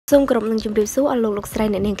សូមគោរពនឹងជម្រាបសួរអស់លោកស្រី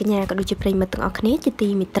អ្នកនាងកញ្ញាក៏ដូចជាប្រិយមិត្តទាំងអស់គ្នាជាទី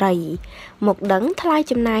មេត្រីមកដឹងថ្លៃ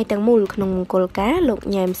ចំណាយទាំងមូលក្នុងមង្គលការលោក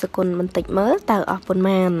ញ៉ែមសគុណបន្តិចមើលតើអស់ប៉ុន្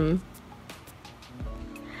មាន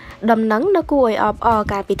ដំណឹងនៅគួរឲ្យអបអរ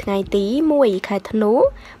កាលពីថ្ងៃទី1ខែធ្នូ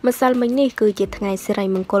ម្សិលមិញនេះគឺជាថ្ងៃសិរី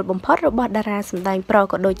មង្គលបំផុតរបស់តារាសម្ដែងប្រុស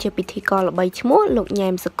ក៏ដូចជាពិធីករល្បីឈ្មោះលោកញ៉ែ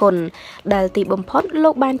មសគុណដែលទីបំផុតលោ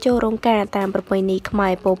កបានចូលរោងការតាមប្រពៃណីខ្មែ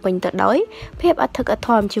រពោពេញទៅដោយភាពអធិកអធ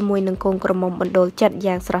មជាមួយនឹងកូនក្រមុំបណ្ដូលចិត្ត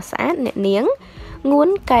យ៉ាងស្រស់ស្អាតអ្នកនាងងួន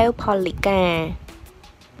កែវផលិកា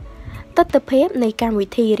ទស្សនភាពនៃកម្មវិ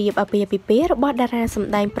ធីរៀបអាពាហ៍ពិពាហ៍របស់តារាស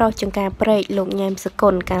ម្ដែងប្រុសចង្ការព្រែកលោកញ៉ែមសគុ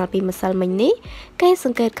ណកាលពីម្សិលមិញនេះគេស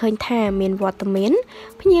ង្កេតឃើញថាមានវត្តមាន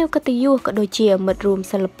ភ្ញៀវកិត្តិយសក៏ដូចជាមិត្តរួម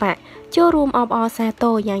សិល្បៈចូលរួមអបអរសាទ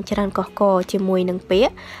រយ៉ាងច្រើនកុះករជាមួយនឹងពាក្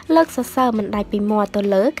យលើកសរសើរមិនដាច់ពីមាត់ទៅ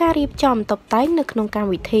លើការរៀបចំតុបតែងនៅក្នុងកម្ម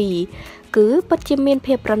វិធីគឺពិតជាមាន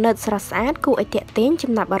ភាពប្រណិតស្រស់ស្អាតគួរឲ្យទាក់ទាញ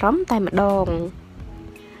ចំណាប់អារម្មណ៍តែម្ដង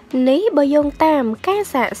នេះបើយោងតាមការ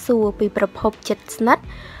សាកសួរពីប្រភពជិតស្និទ្ធ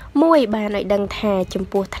មួយបានឲ្យដឹងថាចំ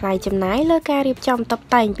ពោះថ្លៃចំណាយលើការរៀបចំតុប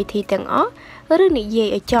តែងពិធីទាំងអស់ឬនិយាយ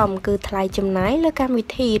ឲ្យចំគឺថ្លៃចំណាយលើកម្មវិ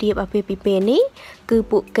ធីរៀបអាពាហ៍ពិពាហ៍នេះគឺ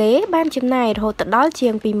ពួកគេបានចំណាយរហូតដល់ជា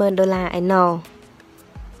ង$20,000ឯណោះ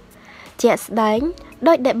ជាក់ស្ដែង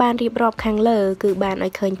ដោយដែលបានរៀបរាប់ខាងលើគឺបានឲ្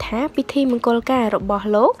យឃើញថាពិធីមង្គលការរបស់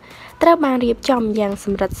លោកត្រូវបានរៀបចំយ៉ាងស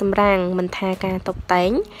ម្រិតសម្រាំងមិនថាការតុបតែ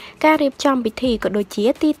ងការរៀបចំពិធីក៏ដូចជា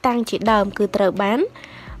ទីតាំងជាដើមគឺត្រូវបាន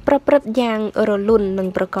ប្រព្រឹត្តយ៉ាងរលូននិង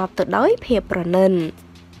ប្រកបទៅដោយភាពប្រណិន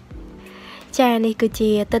ចានេះគឺ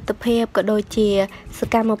ជាទស្សនភាពក៏ដូចជាស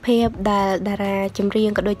កម្មភាពដែលតារាចម្រៀង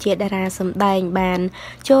ក៏ដូចជាតារាសម្ដែងបាន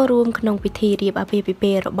ចូលរួមក្នុងពិធីរៀបអាពាហ៍ពិ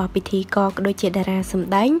ពាហ៍របស់ពិធីករក៏ដូចជាតារាសម្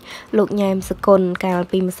ដែងលោកញ៉ែមសគុណកាល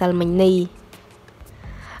ពីម្សិលមិញនេះ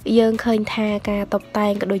យើងឃើញថាការតុបតែ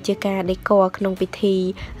ងក៏ដូចជាការដេក័រក្នុងពិធី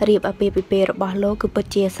រៀបអាពាហ៍ពិពាហ៍របស់លោកគឺពិត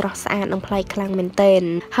ជាស្រស់ស្អាតនិងប្លែកខ្លាំងមែនទែន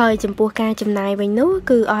ហើយចំពោះការចំណាយវិញនោះ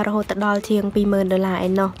គឺអស់រហូតដល់ជាង$20,000ឯ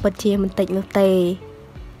ណោះពិតជាមិនតិចនោះទេ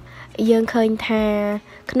យើងឃើញថា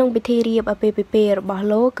ក្នុងពិធីរៀបអាពាហ៍ពិពាហ៍របស់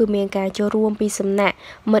លោកគឺមានការចូលរួមពីសំណាក់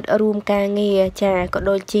មិត្តរួមការងារចាក៏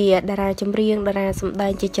ដូចជាតារាចម្រៀងតារាសម្ដែ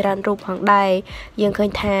ងជាច្រើនរូបផងដែរយើងឃើញ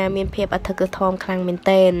ថាមានភាពអធិកអធមខ្លាំងមែន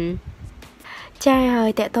ទែនចាហើ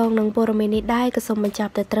យតកតងនឹងព័ត៌មាននេះដែរក៏សូមបញ្ច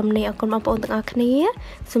ប់តែត្រឹមនេះអរគុណបងប្អូនទាំងអស់គ្នា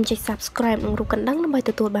សូមចុច Subscribe និងរូបកណ្ដឹងដើម្បី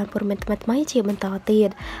ទទួលបានព័ត៌មានថ្មីៗជាបន្តទៀត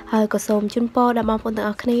ហើយក៏សូមជូនពរដល់បងប្អូនទាំង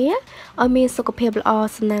អស់គ្នាឲ្យមានសុខភាពល្អ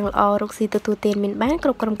សំណាងល្អរកស៊ីទទួលទានមានបានគ្រ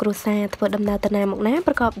ប់ក្រុមគ្រួសារធ្វើដំណើរទៅណាមកណា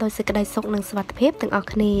ប្រកបដោយសេចក្តីសុខនិងសុវត្ថិភាពទាំងអស់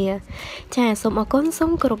គ្នាចាសូមអរគុណសូ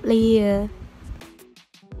មគោរពលា